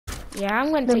Yeah,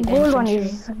 I'm gonna The take the gold one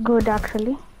infantry. is good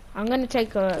actually. I'm gonna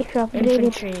take a If you upgrade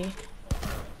infantry.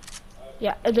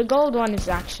 Yeah, the gold one is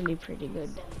actually pretty good.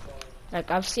 Like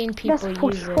I've seen That's people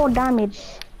use it. 44 damage.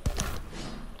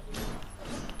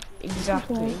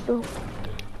 Exactly.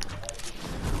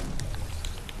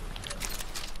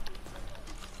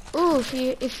 Ooh,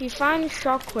 if you find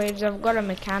shockwaves, I've got a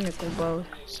mechanical bow,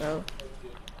 so.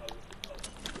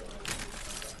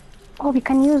 Oh, we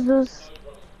can use those.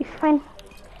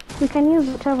 We can use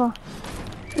whatever.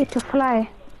 It to fly.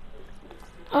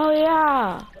 Oh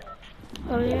yeah.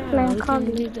 Oh yeah. Flying We car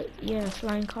can do glitch. the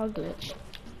flying car glitch.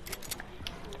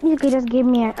 This guy just gave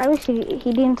me. I wish he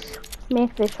didn't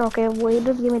make the shockwave bow. He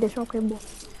just gave me the shockwave bow.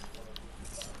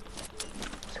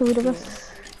 So we just.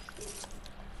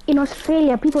 In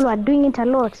Australia, people are doing it a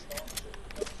lot.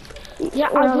 Yeah,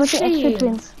 When I I was was watching X2 seeing.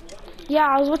 Twins. Yeah,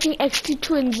 I was watching X2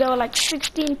 Twins. There were like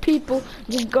 16 people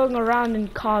just going around in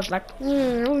cars, like.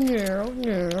 And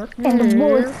the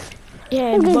boats.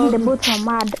 Yeah, These and guys in the both. boats are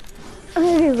mad.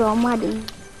 These are mad in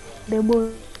the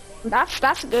boat.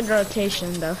 That's good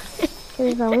rotation though.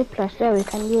 There's a whiplash there we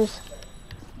can use.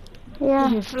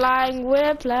 Yeah. Flying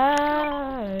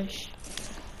whiplash.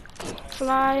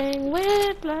 Flying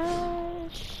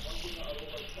whiplash.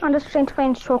 I'm just trying to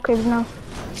find shockwaves now.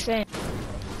 Same.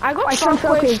 I got found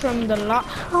shockwaves shockwaves. from the lot.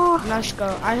 Oh. Let's go.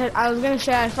 I was gonna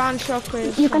say I found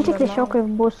shockwaves. You can from take the lot.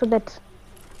 shockwave bow so that.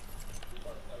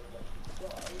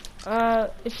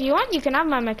 If you want, you can have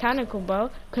my mechanical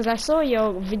bow. Cause I saw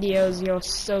your videos. You're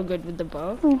so good with the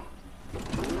bow.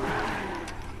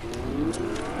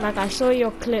 Like I saw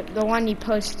your clip, the one you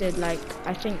posted, like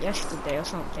I think yesterday or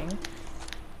something.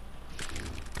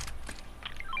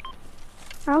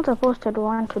 I also posted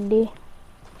one today.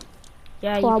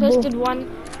 Yeah, you posted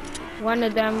one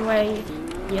of them where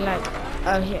you're like,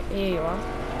 oh here you are.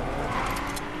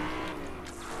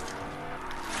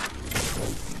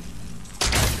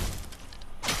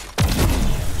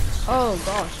 Oh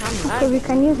gosh, I'm lagging. Okay, we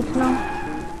can use it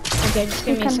now. Okay, just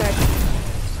give me a sec.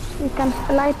 We can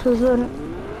fly to zone.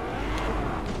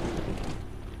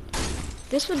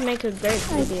 This would make a great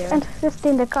video. And just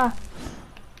in the car.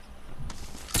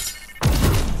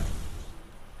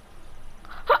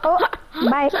 Oh,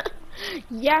 bye.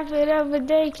 Yap it up, but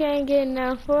they can't get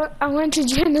enough for. I went to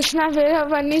gym to snap it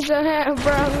up. I need some help,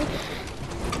 bro.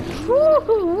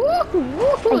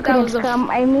 I couldn't come.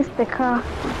 I missed the car.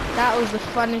 That was the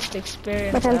funnest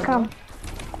experience. But I'll ever. come.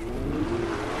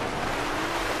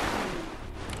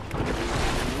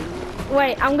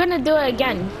 Wait, I'm gonna do it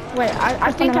again. Wait,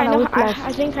 I think I know.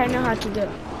 I think I know how to do it.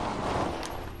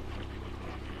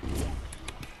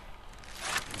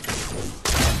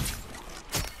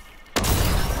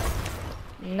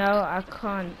 No, I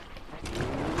can't.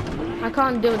 I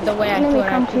can't do it the way I thought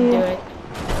I could do it.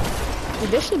 Dude,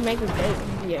 this should make a great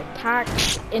video.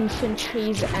 Tanks,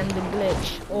 infantries, and the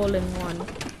glitch all in one.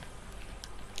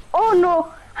 Oh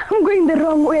no! I'm going the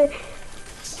wrong way.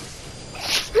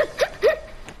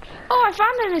 Oh, I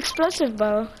found an explosive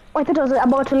bow. Oh, I thought I was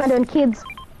about to land on kids.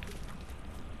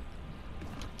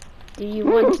 Do you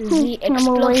want to see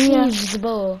explosives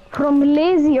bow? From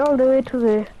lazy all the way to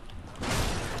the...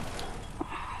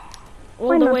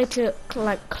 All the way to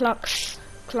like Cluck's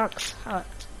hut.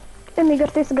 Let me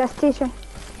get this gas station.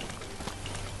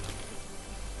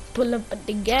 Pull up at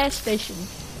the gas station.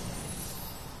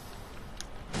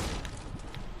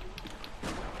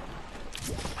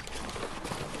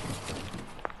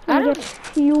 I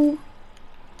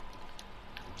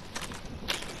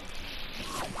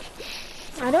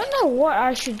don't know what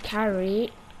I should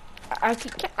carry. I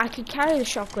could carry the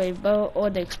shockwave bow or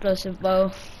the explosive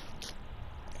bow.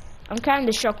 I'm carrying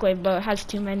the shockwave bow. It has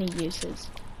too many uses.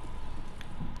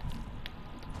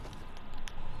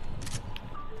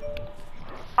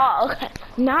 Oh, okay.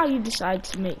 Now you decide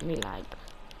to make me like.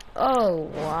 Oh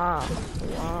wow,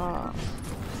 wow.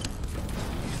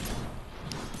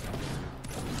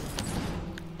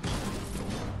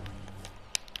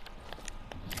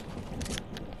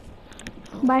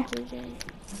 Bye.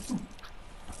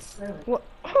 What?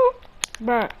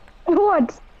 Bruh.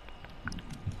 What?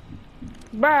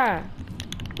 Bruh.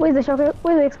 Where's the shockwave?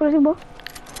 Where's the explosive bow?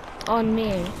 On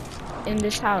me. In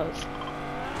this house.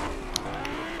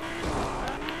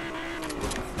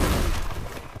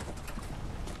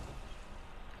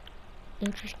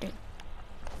 Interesting.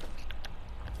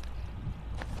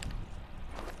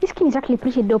 This skin is actually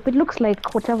pretty dope. It looks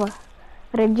like whatever.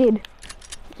 Red Jade.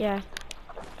 Yeah.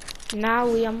 Now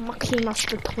we are Mucky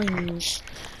Master Twins.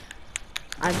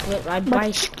 I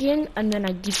buy skin and then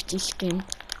I gift the skin.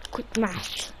 Quick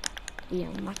math. We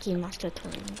are Mucky Master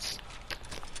Twins.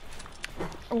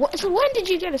 So when did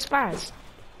you get a spaz?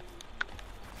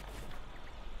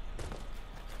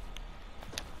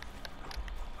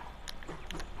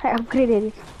 I upgraded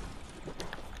it.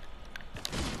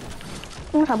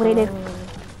 Not upgraded.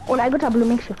 Well, I got a blue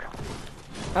makeshift.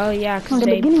 Oh yeah, From because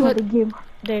the beginning of the game.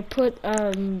 they put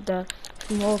the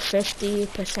more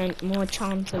 50% more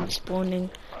chance of spawning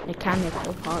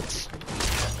mechanical parts.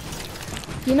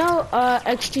 You know,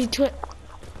 XT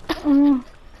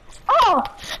Oh!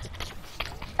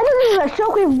 I know this is a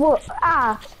shockwave boat.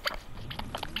 Ah!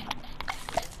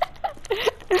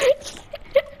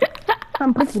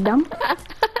 I'm pretty dumb.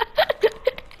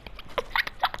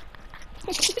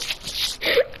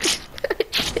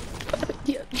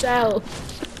 Yourself.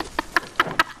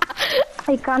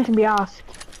 I can't be asked.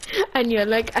 And you're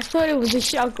like, I thought it was a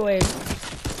shockwave.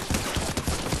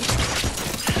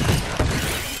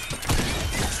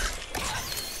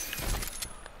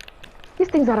 These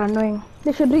things are annoying.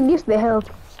 They should reduce the health.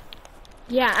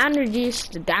 Yeah, and reduce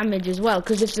the damage as well,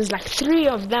 because if there's like 3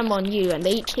 of them on you and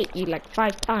they each hit you like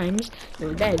 5 times,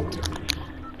 you're dead.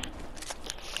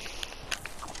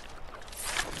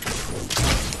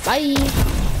 Bye!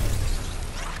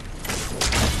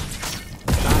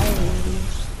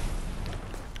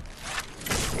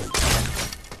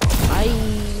 Bye!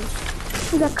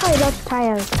 There's a car that's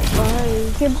tired.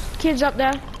 Bye! Kids up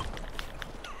there.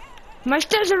 My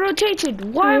stairs are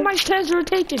rotated. Why are my stairs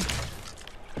rotated?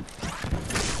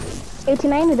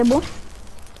 89 with the bow.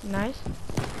 Nice.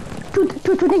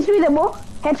 23 with the bow.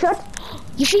 Headshot.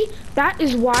 You see, that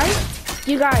is why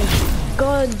you guys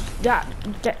go that.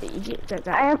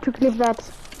 I have to clip that.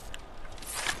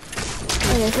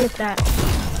 Oh, yeah, clip that.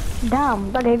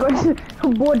 Damn, that guy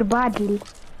got bored badly.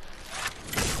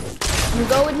 I'm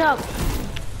going up.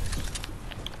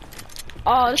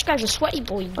 Oh, this guy's a sweaty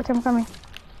boy. Watch, I'm coming.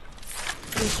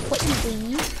 He's a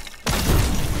sweaty boy.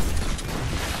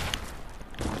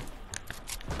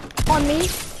 On me.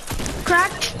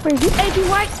 Cracked. Where is he? 80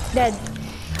 white. Dead.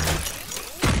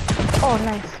 Oh,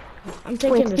 nice. I'm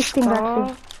taking the this thing scar.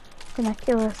 actually gonna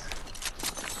kill us.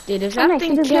 Dude, if Oh, that nice.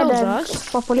 thing You just kills get us.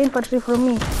 purple infantry from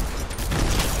me.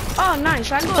 Oh,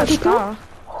 nice. I got a 42? scar.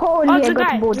 Holy, Oh, I there's a got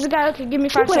guy. bored. There's a guy. Okay, give me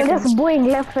 5 People are seconds. just bowing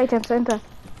left, right, and center.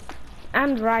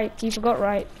 And right. You forgot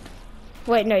right.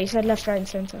 Wait, no, you said left, right, and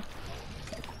center.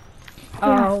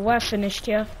 Yeah. Oh, we're finished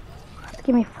here. Just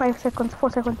give me 5 seconds, 4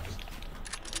 seconds.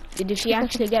 Did she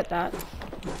actually get that?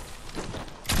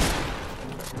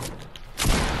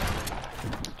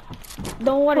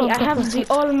 Don't worry, I have the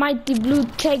almighty blue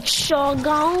tech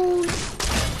shotgun.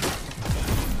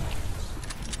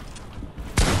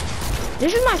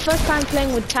 This is my first time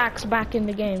playing with tax back in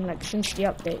the game, like since the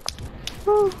update.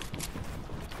 Oh,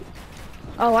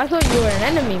 Oh, I thought you were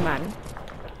an enemy, man.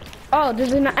 Oh,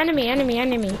 there's an enemy.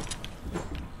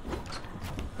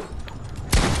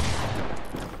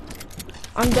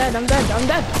 I'm dead.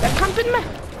 They're camping me.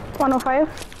 105.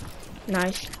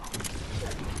 Nice.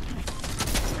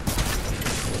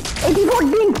 84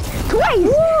 dink twice.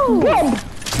 Woo! Dead.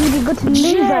 Really got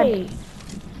lasered.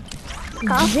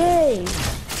 Jay.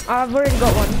 I've already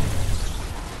got one.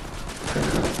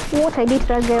 What I did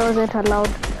that guy wasn't allowed.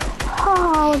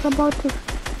 Oh, I was about to.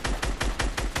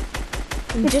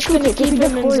 I'm It's just gonna tricky, keep if you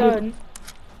him in just hold it. zone.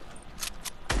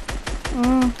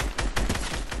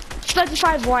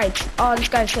 35 white. Oh, this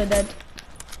guy's so dead.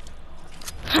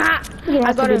 Ha! He I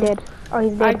has got to be him. dead. Oh,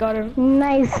 he's dead. I got him.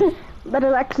 Nice. That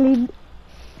was actually.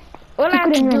 All I have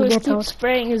to couldn't do even is get keep out.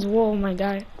 spraying his wall, my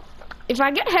guy. If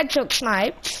I get headshot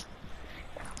sniped,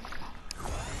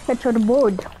 Headshot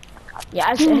board. yeah,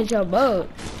 I said headshot boat.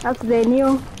 That's the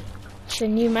new. It's a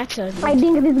new method. I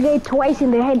think this guy twice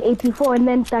in the head, 84 and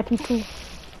then 32.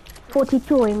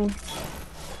 42, I mean.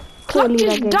 Clock Holy,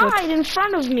 just that guy died in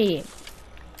front of me.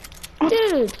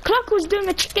 Dude, Clock was doing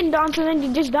a chicken dance and then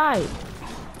he just died.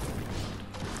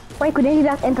 Why couldn't he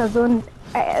just enter zone?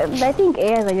 I think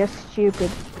AIs are just stupid.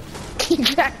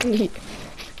 Exactly.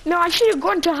 No, I should have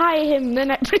gone to hire him,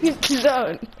 then I bring him to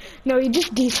zone. No, he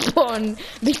just despawned.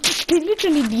 They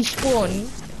literally despawn.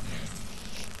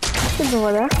 It's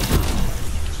over there.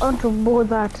 I want to bow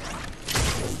that.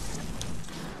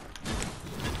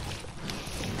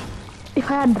 If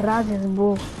I had Raz's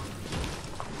bow.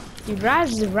 Dude,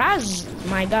 Raz,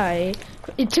 my guy.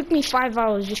 It took me 5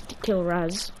 hours just to kill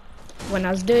Raz. When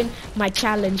I was doing my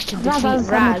challenge to defeat Raz.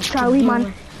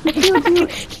 Man.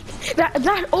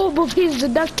 that orb of his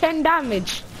that does 10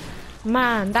 damage.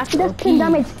 Man, that's It does 10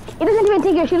 damage. It doesn't even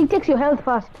take your shield, it takes your health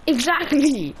first.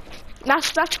 Exactly.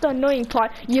 That's the annoying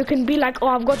part. You can be like, oh,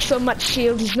 I've got so much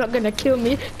shield, he's not gonna kill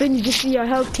me. Then you just see your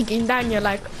health ticking down, you're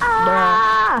like,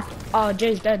 Ah! bruh. Oh,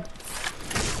 Jay's dead.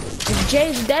 If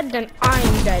Jay's dead, then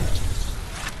I'm dead.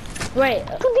 Wait.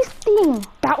 To this thing.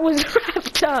 That was a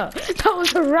raptor. That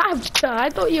was a raptor. I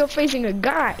thought you were facing a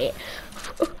guy.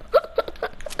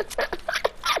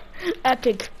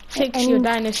 Epic, fix your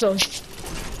dinosaurs.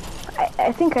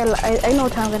 I think I know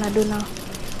what I'm gonna do now.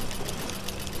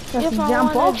 Just If I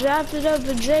jump wanna off. draft it up,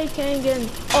 but Jay can't get.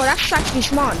 Oh, that's actually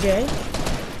smart, Jay.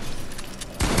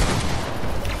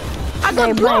 I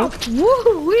got blocked.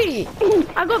 Woo wee!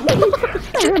 I got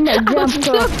blocked. I got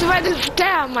blocked by the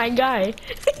stair, my guy.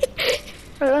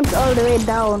 I went all the way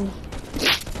down.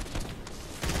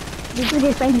 This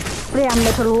is trying to spray a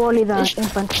metal wall in the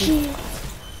infantry.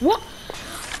 What?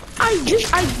 I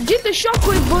did the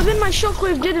shockwave, but then my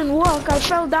shockwave didn't work. I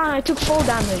fell down. I took fall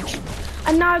damage,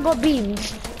 and now I got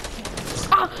beams.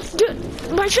 Ah, dude,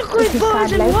 my shockwave bow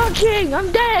isn't working.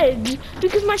 I'm dead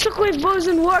because my shockwave bow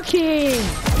isn't working.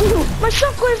 My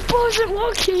shockwave bow isn't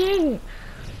working.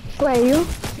 Where are you?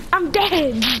 I'm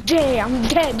dead, Jay. I'm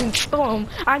dead in storm.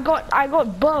 I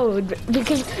got bowed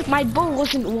because my bow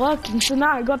wasn't working, so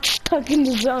now I got stuck in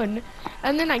the zone,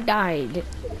 and then I died.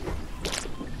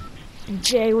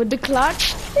 Jay with the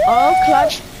clutch. Oh,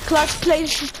 clutch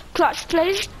plays,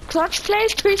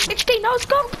 360 no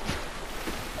scope.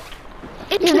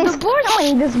 Into the bush.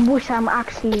 In this bush, I'm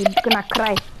actually gonna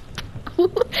cry.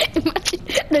 Imagine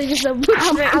there's just a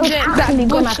bush ranger. I'm actually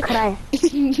gonna cry.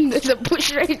 There's a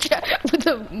bush ranger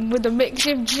with a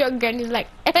makeshift shotgun. He's like,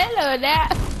 hello there.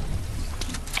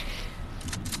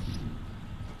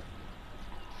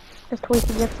 Just wait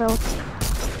to get out.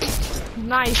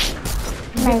 Nice.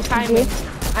 Good timing.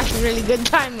 That's really good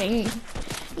timing.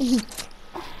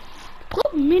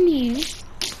 Put minis.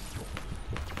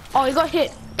 Oh, he got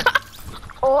hit.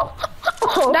 Oh.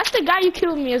 That's the guy who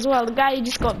killed me as well. The guy who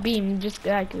just got beamed. Just the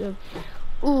guy killed.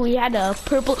 Ooh, he had a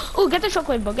purple. Ooh, get the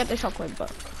shockwave bow. Get the shockwave bow.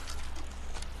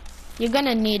 You're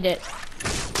gonna need it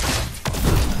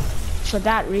for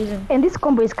that reason. And this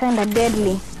combo is kinda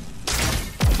deadly.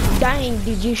 Dang,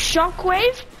 did you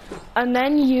shockwave? And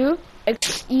then you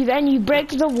break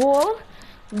the wall.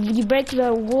 You break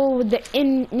the wall with the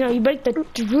you break the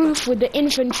roof with the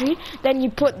infantry. Then you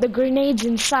put the grenades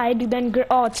inside. Then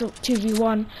it's a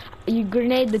 2v1. You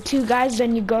grenade the two guys.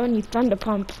 Then you go and you thunder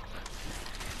pump.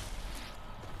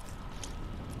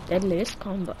 Deadliest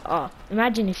combo. Oh,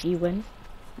 imagine if you win.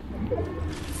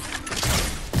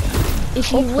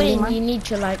 If you win, you need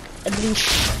to like at least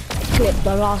clip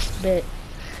the last bit.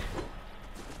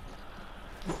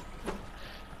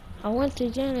 I went to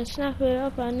gym and snap it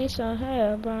up. I need some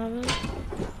hair, brother.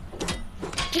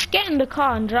 Just get in the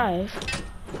car and drive.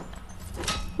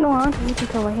 No, I want to meet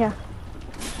it over here.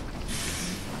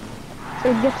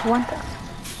 So it gets one.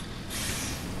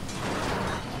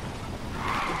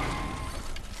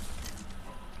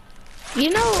 You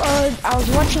know, I was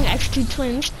watching X2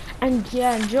 Twins, and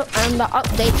yeah, and the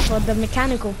update for the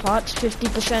mechanical parts,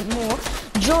 50% more.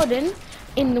 Jordan,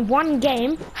 in one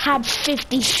game, had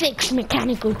 56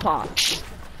 mechanical parts.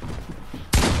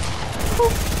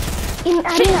 In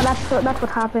arena, that's what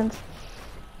happens.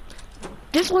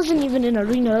 This wasn't even in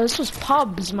arena. This was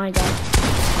pubs, my guy.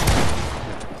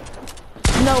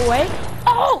 No way.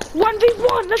 Oh,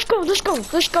 1v1. Let's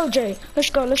go, Jay. Let's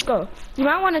go. You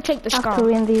might want to take the scar. I have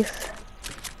to win these.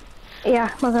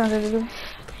 Yeah, I'm gonna do.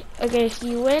 Okay, if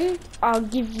you win, I'll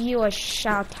give you a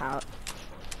shout out.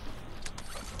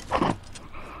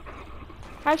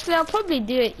 Actually, I'll probably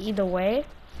do it either way.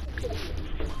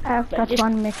 I have that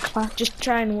one mech pack. Just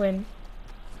try and win.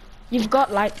 You've got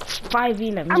like 5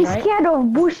 elims, I'm right? scared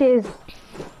of bushes.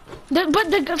 But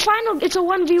the final, it's a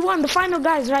 1v1. The final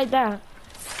guy's right there.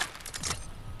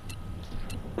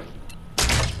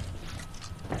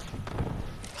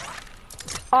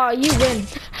 Oh, you win.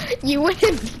 You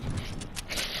win.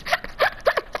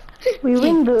 We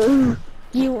win the.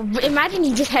 You imagine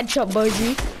you just headshot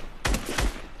Boji.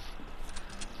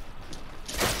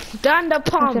 Done the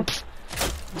pump.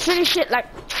 Finish it like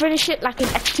an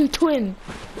X2 twin.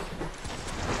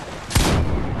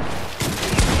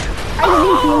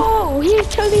 Oh, he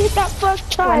actually hit that first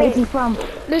try. Where is he from?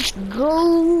 Let's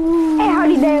go. Hey, how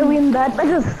did I win that? That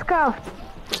was scuffed.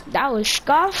 That was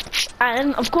scuffed.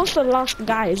 And of course the last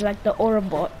guy is like the aura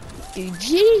bot.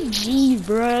 GG,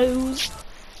 bros.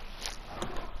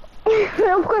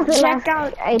 Of course, check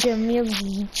out Jameil's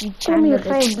YouTube channel.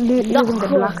 Using the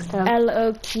black stuff.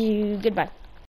 LOQ. Goodbye.